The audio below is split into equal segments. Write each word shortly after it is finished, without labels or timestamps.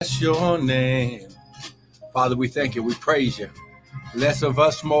Bless your name. Father, we thank you. We praise you. Less of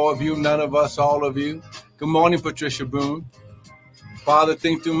us, more of you, none of us, all of you. Good morning, Patricia Boone. Father,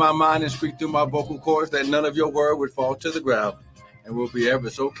 think through my mind and speak through my vocal cords that none of your word would fall to the ground. And we'll be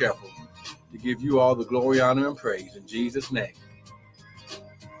ever so careful to give you all the glory, honor, and praise. In Jesus' name.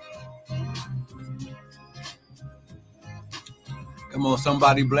 Come on,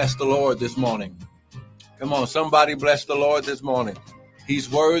 somebody bless the Lord this morning. Come on, somebody bless the Lord this morning. He's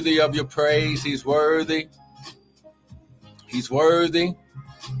worthy of your praise. He's worthy. He's worthy.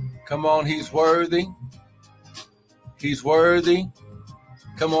 Come on, he's worthy. He's worthy.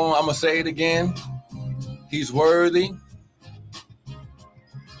 Come on, I'm going to say it again. He's worthy.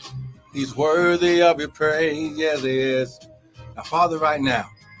 He's worthy of your praise. Yes, he is. Now, Father, right now,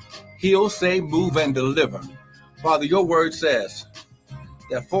 heal, save, move, and deliver. Father, your word says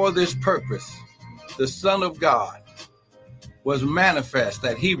that for this purpose, the Son of God was manifest,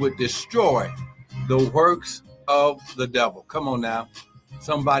 that he would destroy the works of the devil. Come on now.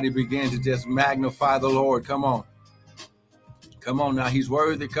 Somebody begin to just magnify the Lord. Come on. Come on now. He's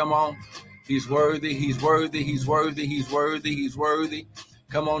worthy. Come on. He's worthy. He's worthy. He's worthy. He's worthy. He's worthy.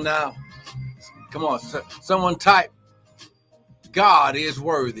 Come on now. Come on. Someone type, God is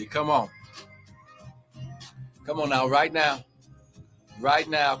worthy. Come on. Come on now. Right now. Right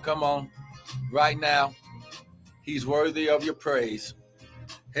now. Come on. Right now. He's worthy of your praise.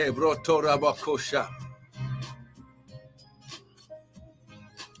 Hey, bro, Torah Bakosha.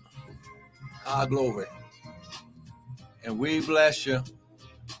 Ah, glory. And we bless you.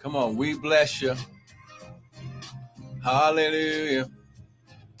 Come on, we bless you. Hallelujah.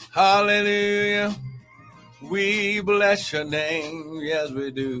 Hallelujah. We bless your name. Yes, we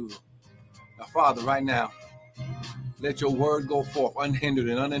do. Now, Father, right now, let your word go forth unhindered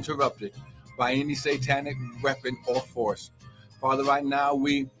and uninterrupted by any satanic weapon or force. Father, right now,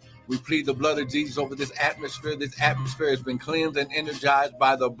 we plead the blood of Jesus over this atmosphere. This atmosphere has been cleansed and energized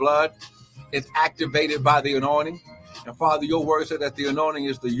by the blood. It's activated by the anointing. And Father, your word said that the anointing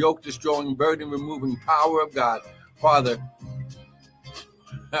is the yoke-destroying, burden-removing power of God. Father,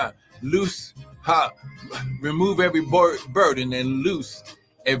 remove every burden and loose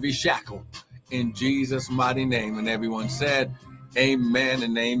every shackle in Jesus' mighty name. And everyone said, amen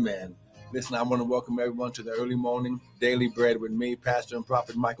and amen. Listen, I want to welcome everyone to the early morning daily bread with me, Pastor and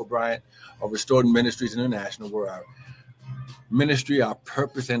Prophet Michael Bryant of Restored Ministries International, where our ministry, our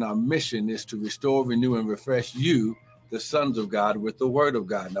purpose, and our mission is to restore, renew, and refresh you, the sons of God, with the word of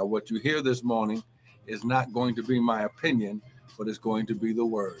God. Now, what you hear this morning is not going to be my opinion, but it's going to be the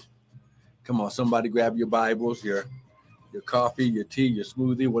word. Come on, somebody grab your Bibles, your coffee, your tea, your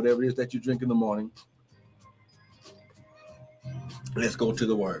smoothie, whatever it is that you drink in the morning. Let's go to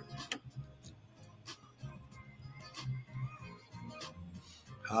the word.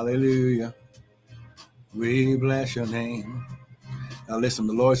 Hallelujah. We bless your name. Now listen,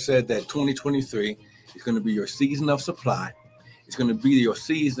 the Lord said that 2023 is going to be your season of supply. It's going to be your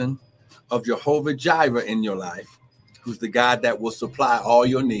season of Jehovah Jireh in your life, who's the God that will supply all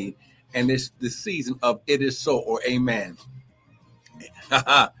your need. And it's the season of it is so, or amen.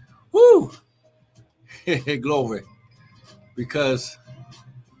 Woo! Glory. Because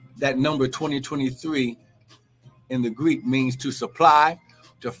that number 2023 in the Greek means to supply,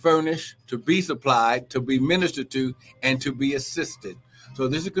 to furnish, to be supplied, to be ministered to, and to be assisted. So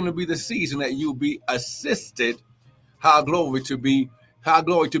this is going to be the season that you'll be assisted, how glory to be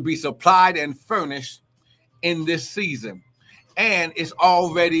supplied and furnished in this season. And it's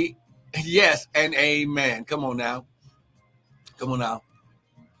already yes and amen. Come on now. Come on now.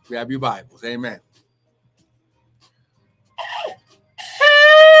 Grab your Bibles. Amen.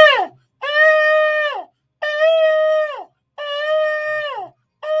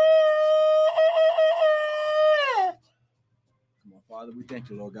 Father, we thank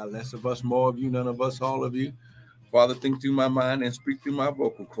you, Lord God. Less of us, more of you, none of us, all of you. Father, think through my mind and speak through my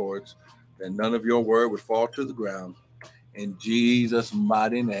vocal cords that none of your word would fall to the ground. In Jesus'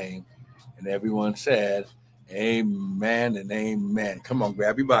 mighty name. And everyone said, amen and amen. Come on,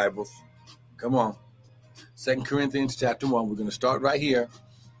 grab your Bibles. Come on. 2 Corinthians chapter 1. We're going to start right here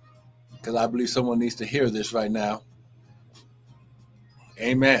because I believe someone needs to hear this right now.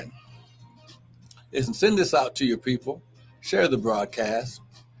 Amen. Listen, send this out to your people. Share the broadcast.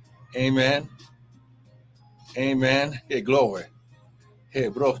 Amen. Amen. Hey, glory. Hey,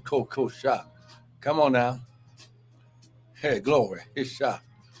 bro, shot. Come on now. Hey, glory. Hey, shot.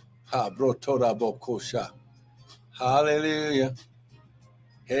 Ha, bro, toda bo shot. Hallelujah.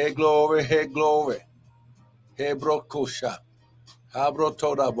 Hey, glory. Hey, glory. Hey, bro, shot. Ha, bro,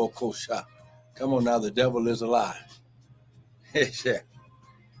 toda bo shot. Come on now. The devil is alive. Hey, shit.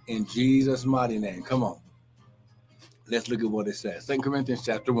 in Jesus' mighty name. Come on. Let's look at what it says. 2 Corinthians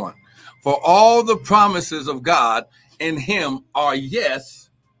chapter 1. For all the promises of God in him are yes,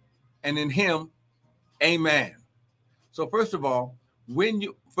 and in him, amen. So first of all,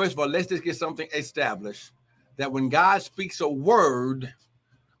 let's just get something established that when God speaks a word,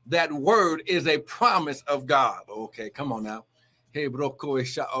 that word is a promise of God. Okay, come on now. Hey,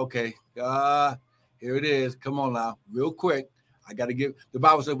 okay. Here it is. Come on now, real quick. I got to give, the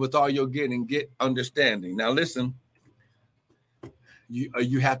Bible says, with all you're getting, get understanding. Now listen,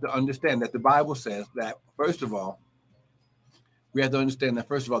 you have to understand that the Bible says that, first of all, we have to understand that,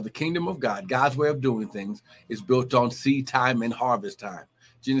 first of all, the kingdom of God, God's way of doing things, is built on seed time and harvest time.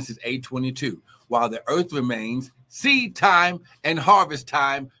 Genesis 8:22. While the earth remains, seed time and harvest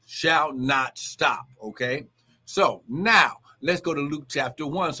time shall not stop. Okay? So now let's go to Luke chapter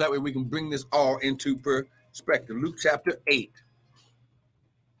 1 so that way we can bring this all into perspective. Luke chapter 8.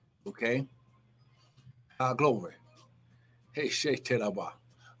 Okay? Glory. Hey,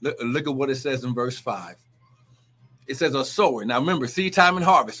 look at what it says in verse 5. It says a sower. Now remember, seed time and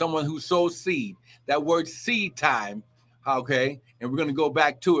harvest, someone who sows seed. That word seed time, okay, and we're going to go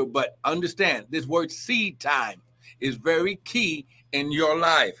back to it, but understand this word seed time is very key in your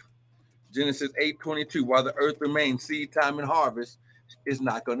life. Genesis 8:22, while the earth remains, seed time and harvest is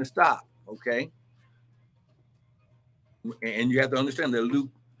not going to stop, okay? And you have to understand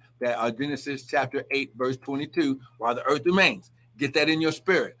that Genesis chapter 8, verse 22, while the earth remains. Get that in your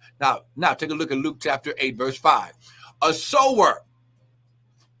spirit. Now take a look at Luke chapter 8, verse 5. A sower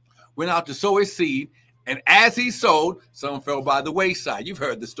went out to sow his seed, and as he sowed, some fell by the wayside. You've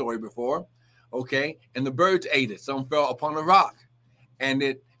heard the story before, okay? And the birds ate it. Some fell upon a rock, and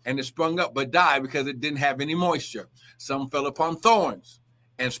it sprung up but died because it didn't have any moisture. Some fell upon thorns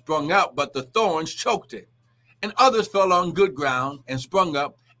and sprung up, but the thorns choked it. And others fell on good ground and sprung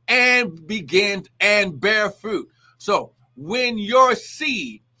up and began and bear fruit. So when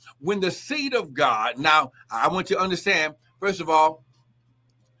the seed of God, now I want you to understand, first of all,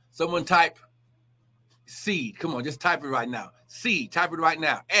 someone type seed. Come on, just type it right now. Seed, type it right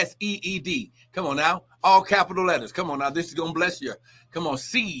now. SEED. Come on now, all capital letters. Come on now, this is going to bless you. Come on,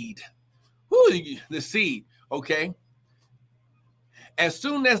 seed. Woo, the seed, okay? As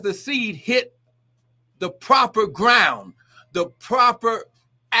soon as the seed hit the proper ground, the proper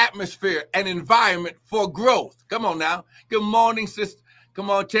atmosphere and environment for growth. Come on now. Good morning, sister. Come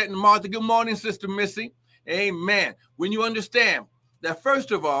on, Ted and Martha. Good morning, Sister Missy. Amen. When you understand that,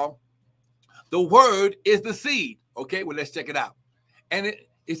 first of all, the word is the seed. Okay, well, let's check it out. And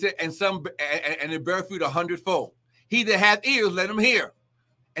it said, and it bear fruit 100-fold. He that hath ears, let him hear.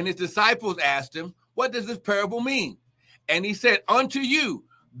 And his disciples asked him, what does this parable mean? And he said, unto you,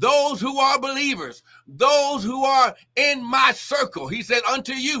 those who are believers, those who are in my circle, he said,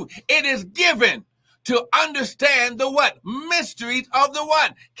 unto you, it is given to understand the what? Mysteries of the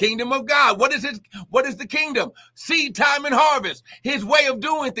what? Kingdom of God. What is the kingdom? Seed time and harvest. His way of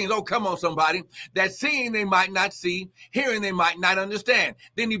doing things. Oh, come on, somebody. That seeing they might not see, hearing they might not understand.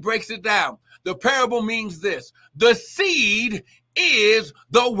 Then he breaks it down. The parable means this. The seed is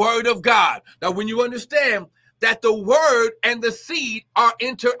the word of God. Now, when you understand that the word and the seed are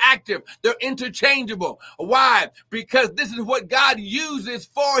interactive. They're interchangeable. Why? Because this is what God uses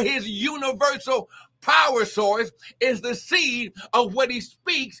for his universal power source, is the seed of what he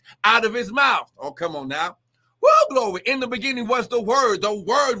speaks out of his mouth. Oh, come on now. Well, glory. In the beginning was the Word. The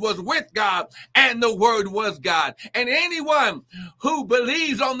Word was with God, and the Word was God. And anyone who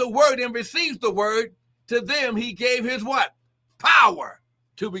believes on the Word and receives the Word, to them he gave his what? Power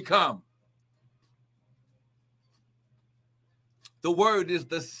to become. The word is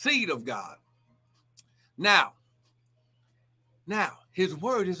the seed of God. Now, his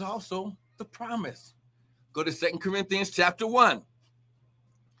word is also the promise. Go to 2 Corinthians chapter 1.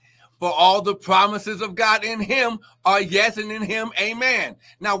 For all the promises of God in him are yes, and in him, amen.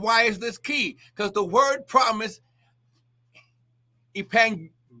 Now, why is this key? Because the word promise,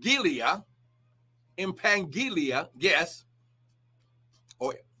 epangelia, yes,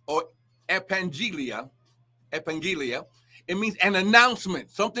 or epangelia, it means an announcement,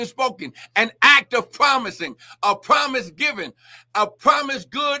 something spoken, an act of promising, a promise given, a promise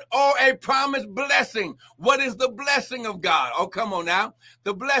good, or a promise blessing. What is the blessing of God? Oh, come on now.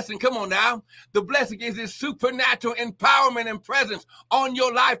 The blessing, come on now. The blessing is his supernatural empowerment and presence on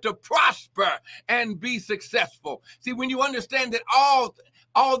your life to prosper and be successful. See, when you understand that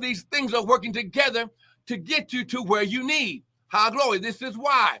all these things are working together to get you to where you need. High glory. This is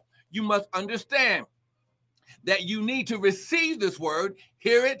why you must understand that you need to receive this word,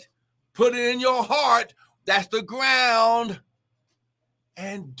 hear it, put it in your heart. That's the ground.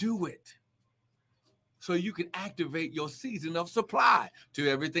 and do it. So you can activate your season of supply. To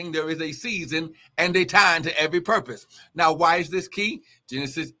everything, there is a season and a time to every purpose. Now, why is this key?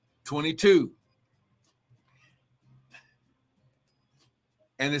 Genesis 22.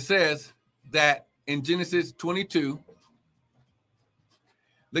 And it says that in Genesis 22,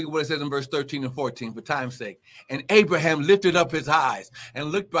 look at what it says in verse 13 and 14 for time's sake. And Abraham lifted up his eyes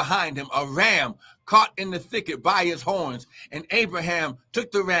and looked behind him, a ram caught in the thicket by his horns. And Abraham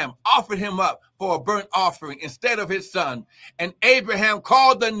took the ram, offered him up for a burnt offering instead of his son. And Abraham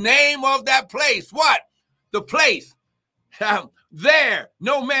called the name of that place. What? The place. There,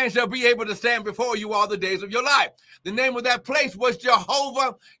 no man shall be able to stand before you all the days of your life. The name of that place was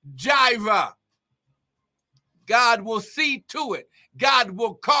Jehovah Jireh. God will see to it. God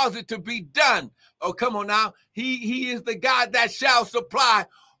will cause it to be done. Oh, come on now. He is the God that shall supply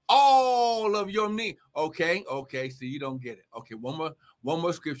all of your need. Okay. See, you don't get it. Okay, one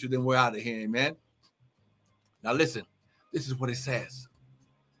more scripture, then we're out of here, amen. Now listen, this is what it says.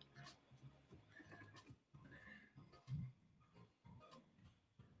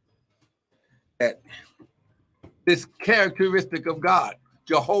 That this characteristic of God,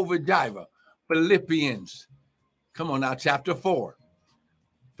 Jehovah Jireh, Philippians. Come on now, chapter 4.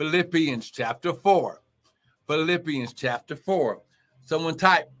 Philippians chapter 4. Philippians chapter 4. Someone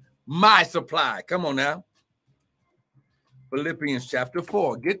type, my supply. Come on now. Philippians chapter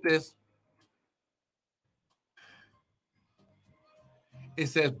 4. Get this. It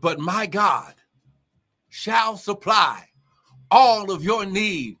says, but my God shall supply all of your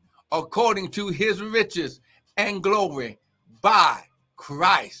need according to his riches and glory by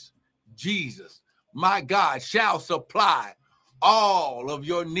Christ Jesus. My God shall supply all of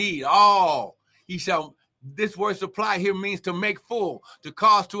your need. All. He shall. This word supply here means to make full, to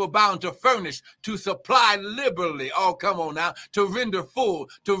cause to abound, to furnish, to supply liberally. Oh, come on now. To render full,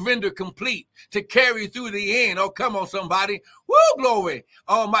 to render complete, to carry through the end. Oh, come on, somebody. Woo, glory.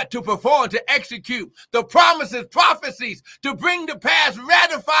 Oh, my, to perform, to execute the promises, prophecies, to bring to pass,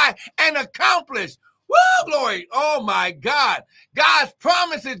 ratify, and accomplish. Woo, glory. Oh, my God. God's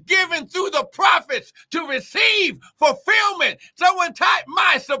promises given through the prophets to receive fulfillment. Someone type,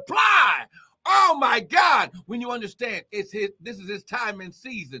 my supply. Oh, my God. When you understand, this is his time and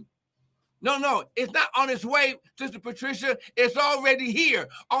season. No, it's not on its way, Sister Patricia. It's already here.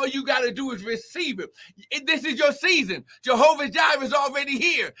 All you got to do is receive it. This is your season. Jehovah Jireh is already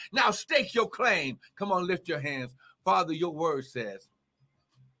here. Now stake your claim. Come on, lift your hands. Father, your word says,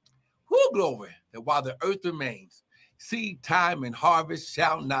 who glory, that while the earth remains, seed time and harvest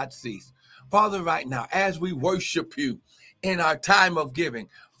shall not cease. Father, right now, as we worship you in our time of giving,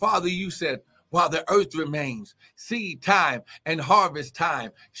 Father, you said, while the earth remains, seed time and harvest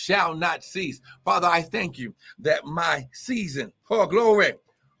time shall not cease. Father, I thank you that my season, oh glory,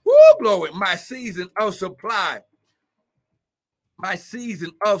 my season of supply, my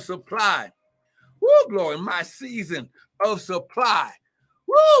season of supply, glory, my season of supply,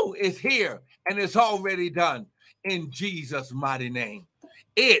 is here and it's already done in Jesus' mighty name.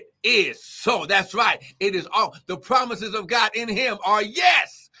 It is so. That's right. It is all. The promises of God in him are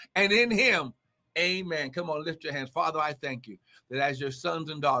yes, and in him, amen. Come on, lift your hands. Father, I thank you that as your sons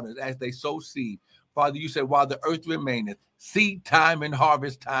and daughters, as they sow seed, Father, you said, while the earth remaineth, seed time and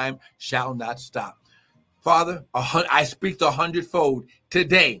harvest time shall not stop. Father, I speak the 100-fold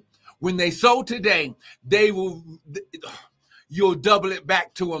today. When they sow today, you'll double it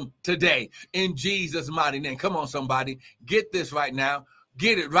back to them today in Jesus' mighty name. Come on, somebody. Get this right now.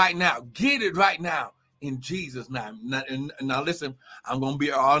 Get it right now. Get it right now in Jesus' name. Now listen, I'm going to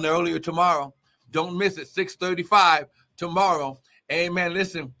be on earlier tomorrow. Don't miss it, 6:35 tomorrow. Amen.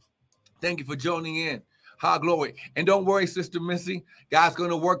 Listen, thank you for joining in. High glory. And don't worry, Sister Missy. God's going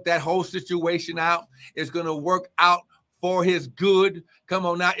to work that whole situation out. It's going to work out for his good. Come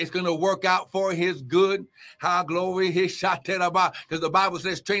on now. It's going to work out for his good. High glory. Because the Bible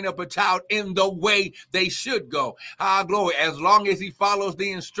says, train up a child in the way they should go. High glory. As long as he follows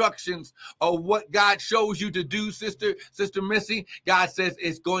the instructions of what God shows you to do, Sister Missy, God says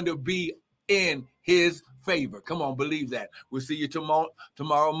it's going to be in his favor. Come on, believe that. We'll see you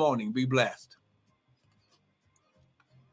tomorrow morning. Be blessed.